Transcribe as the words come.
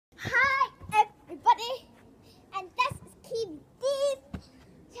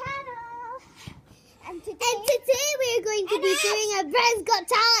Britain's Got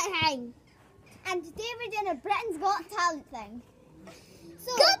Talent thing. And today we're doing a Britain's Got Talent thing.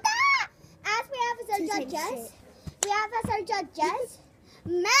 So, got that! As we have as our judges,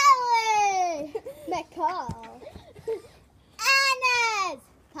 Mille, McCall, Inez,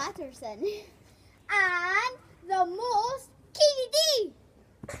 Patterson, and the most KD.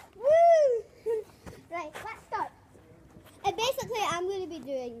 Woo! Right, let's start. And basically, I'm going to be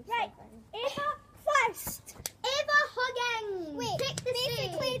doing something. Eva first. Eva hugging. Wait,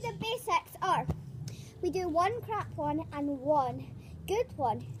 basically the basics are we do one crap one and one good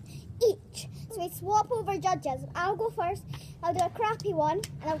one each. So we swap over judges. I'll go first. I'll do a crappy one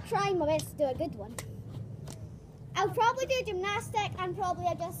and I'll try my best to do a good one. I'll probably do gymnastics and probably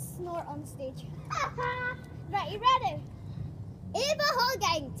I just snort on stage. Right, you ready? Eva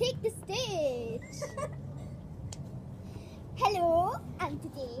hugging, take the stage. Hello, and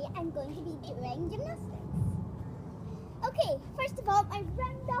today I'm going to be doing gymnastics. Okay, first of all, I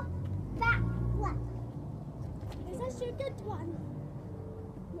round off back left. Is this your good one?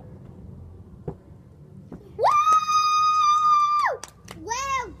 Yeah. Woo!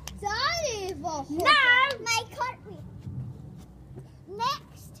 Well done, Eva. Now, my cartwheel.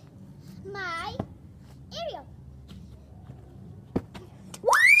 Next, my aerial.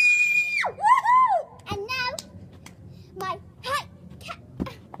 Woo! And now, my high cat.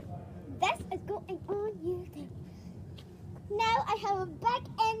 This is going on YouTube. Now I have a big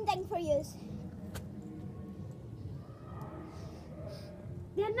ending for you.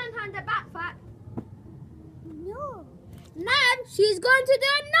 the non-handed backflip. No. Now she's going to do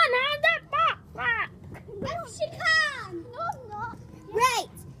a non-handed backflip. No, she can. No, not.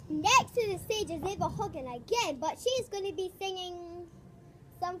 Right. Next to the stage is Eva hugging again, but she's going to be singing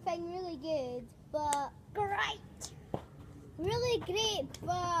something really good, but great. Really great,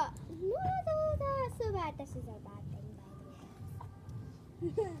 but no, that's so bad. This is a bad thing, by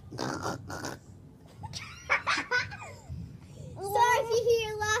the way. So if you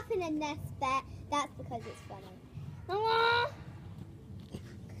hear laughing in this bit, that's because it's funny.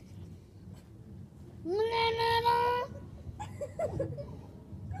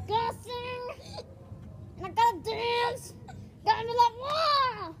 Gotta sing, and I gotta dance, gotta be like,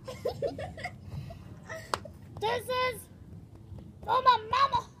 wow! This is for my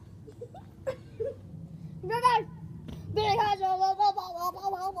mama. Because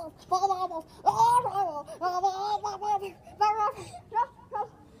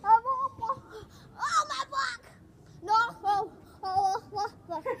Oh, my back! No,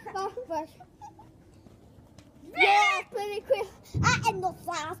 yeah, pretty quick. I am not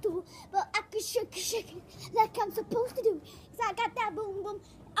fast too, but I can shake it like I'm supposed to do. Cause I got that boom boom,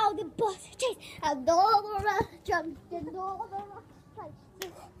 all the bus chase, and all the rest jump, and all the rest.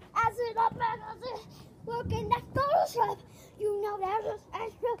 As it up and as it working that Photoshop, you know that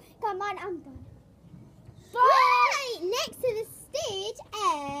is true. Come on, I'm done. Right, next to the stage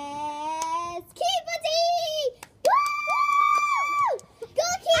is Kiva D. Woo! Go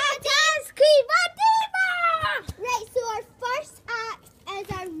Kiva D! Right, so our first act is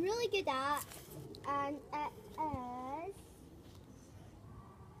a really good act, and it is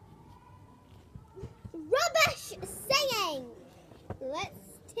rubbish singing. Let's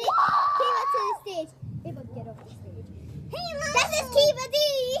take Kiva to the stage. Eva, get off the stage. Hello! This is Kiva D!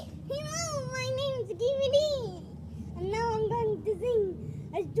 Hello, my name's Kiva D! And now I'm going to sing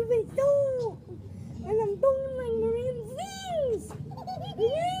a stupid song! And I'm doing like Marine sings!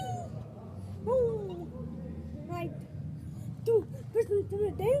 Right. Two person to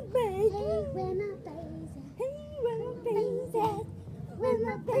the dance band. Hey, where my face at? Hey, where my face at? Where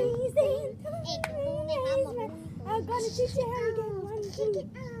my face at? I'm gonna teach you how to get 1, 2. Sing it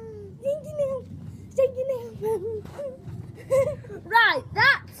now. Sing it now. Right,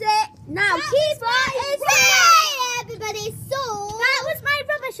 that's it. Now, Kiva is right, everybody. So that was my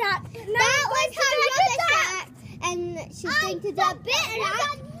rubbish act. That was her rubbish act, and she's going to do a better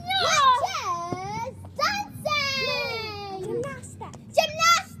act, which is dancing.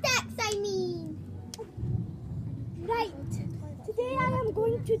 Gymnastics, I mean. Right. Today I am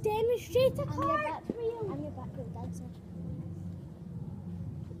going to demonstrate a cartwheel. I'm your backroom dancer.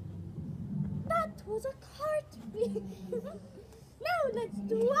 That was a cartwheel. Now let's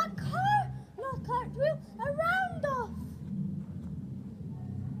do not cartwheel, a round off.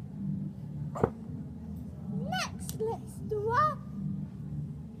 Next, let's do a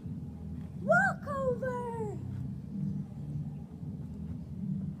walkover.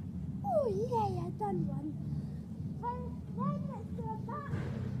 Oh yeah, I done one. Then let's do a back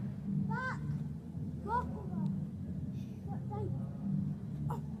walkover.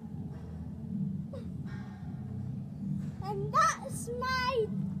 And that's my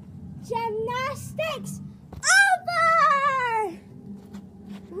gymnastics over.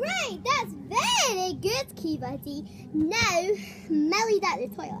 Right, that's very good, Key Buddy. Now, Millie's at the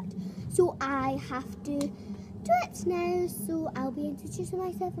toilet, so I have to do it now. So I'll be introducing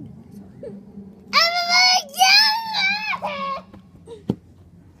myself and everybody get it!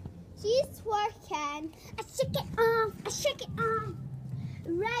 She's twerking. I shake it off. I shake it off.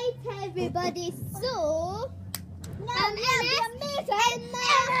 Right, everybody. So I'm Inez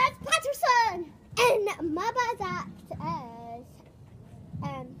Patterson, and my bad act is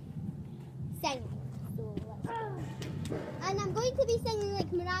singing. So and I'm going to be singing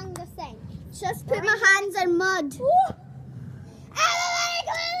like Miranda sings. Just put my hands in mud. Everybody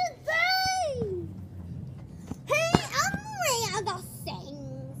go sing! Hey, Miranda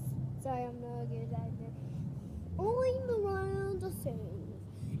sings. Sorry, I'm not good at it. Only Miranda sings.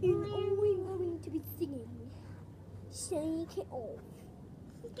 Is only going to be singing. Shake it off.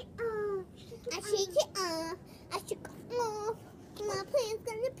 Shake it off. I shake it off. I shake it off. My play's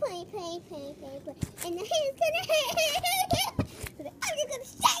gonna play. And the hand's gonna hit. So the other's gonna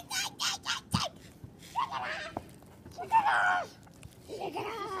shake. Shake it off. Shake it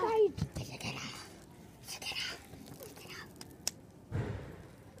off. Shake it off. Shake it off.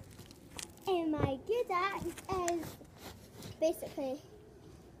 And my good act is basically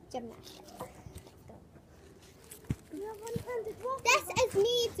gymnastics. This is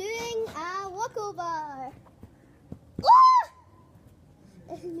me doing a walkover. Oh!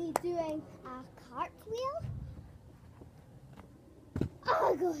 This is me doing a cartwheel.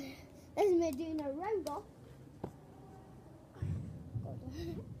 Oh god. This is me doing a round off.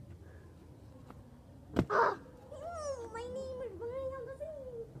 My name is Miranda.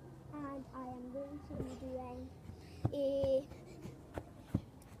 And I am going to be doing a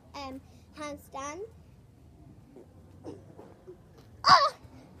handstand.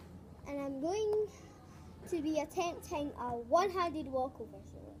 And I'm going to be attempting a one-handed walkover.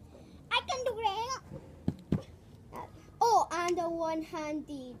 So I can do that. Oh, and a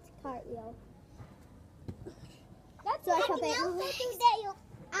one-handed cartwheel. That's so what I can do that.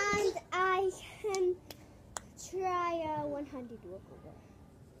 And I can try a one-handed walkover.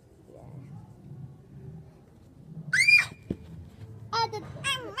 Yeah.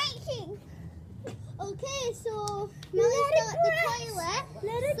 I'm racing. Okay, so Millie's at the toilet.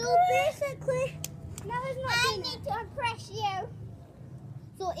 So basically, I need to impress you.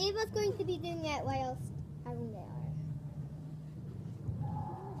 So Ava's going to be doing it whilst I'm there.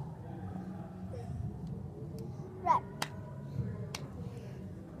 Right.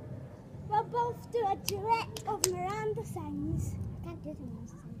 We'll both do a duet of Miranda sings. I can't do the Miranda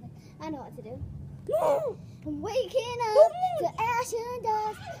sings. I know what to do. I'm waking up to ash and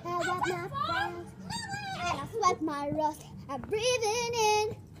dust. I got my friends. And I sweat my rust. I'm breathing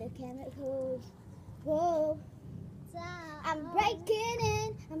in the chemicals. Whoa. I'm breaking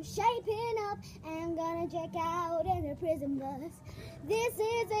in. I'm shaping up. And I'm gonna check out in the prison bus. This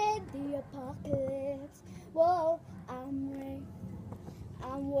isn't the apocalypse. Whoa. I'm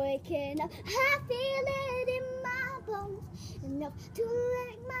waking up. I feel it in my bones. Enough to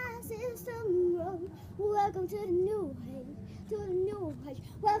let my system grow. Welcome to the new age. To the new age.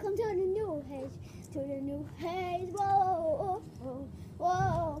 Welcome to the new age. To the new haze, whoa, whoa,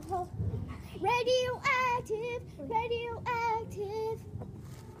 whoa, whoa. Radioactive, radioactive.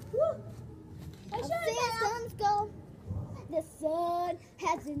 Woo. Our systems go. The sun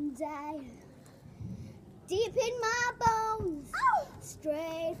hasn't died. Deep in my bones,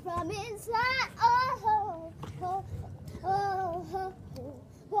 straight from inside. Oh, oh, oh, oh, oh,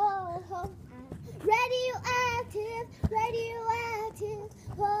 oh, oh. Radioactive, radioactive.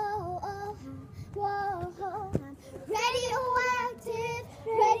 Whoa, oh. Whoa, I'm radioactive,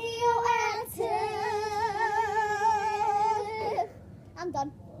 radioactive. I'm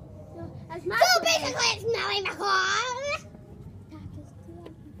done. So basically it's Millie McCall.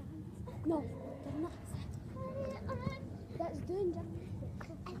 No, they're not. That's doing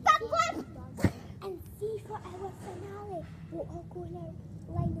gymnastics. And see for our finale. We'll all go in a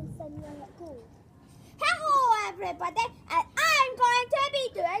line and sing where it goes. Hello everybody, and I'm going to be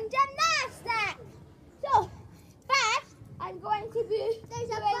doing gymnastics. So, first, I'm going to be There's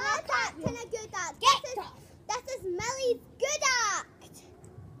a bad act and a good act. This is Millie's good act.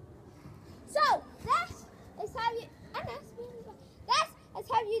 So, this is how you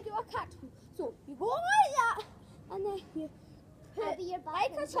do a cartwheel. So, you go like that, and then you put your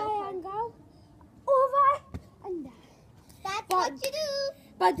like a triangle over and down. That's what you do.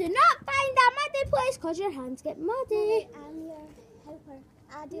 But do not find a muddy place because your hands get muddy. I'm your helper.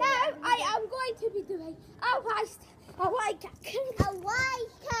 Now I am going to be doing a waist I like it. I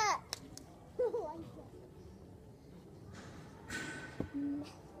like it.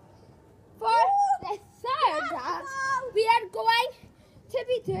 For the third dance, we are going to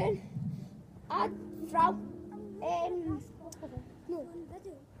be doing a front,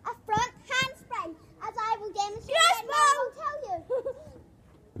 A front handspring, as I will demonstrate. Yes, right now, Mom. I'll tell you.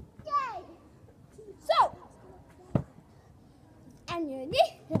 Yay! So, and your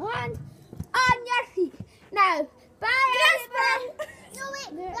knee and on your feet. Now, bye everybody. No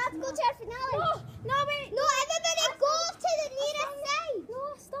wait, let's go to our finale. No, wait. No, everybody go to the nearest side. No,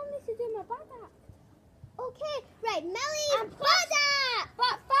 I still need to do my back act. Okay, right, Millie, And Bada!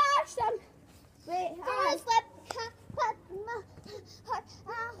 But first, wait, Girls, let put my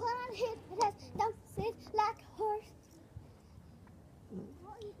heart on his head, dancing like a horse.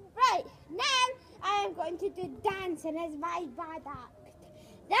 right, now I am going to do dancing as my bad act.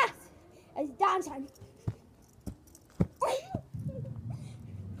 This is dancing.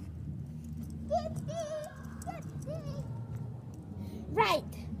 Right.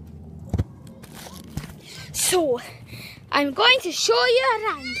 So, I'm going to show you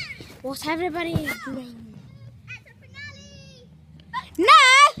around what everybody is doing. Now,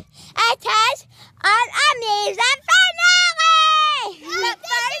 it is an amazing finale! But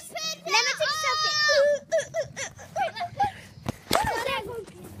first, let me take a selfie.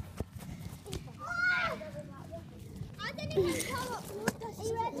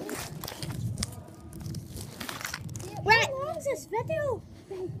 Right. How long is this video?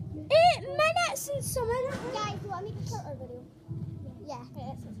 8 minutes and some. Guys, do you want me to start our video? Yeah.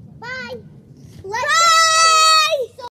 Bye.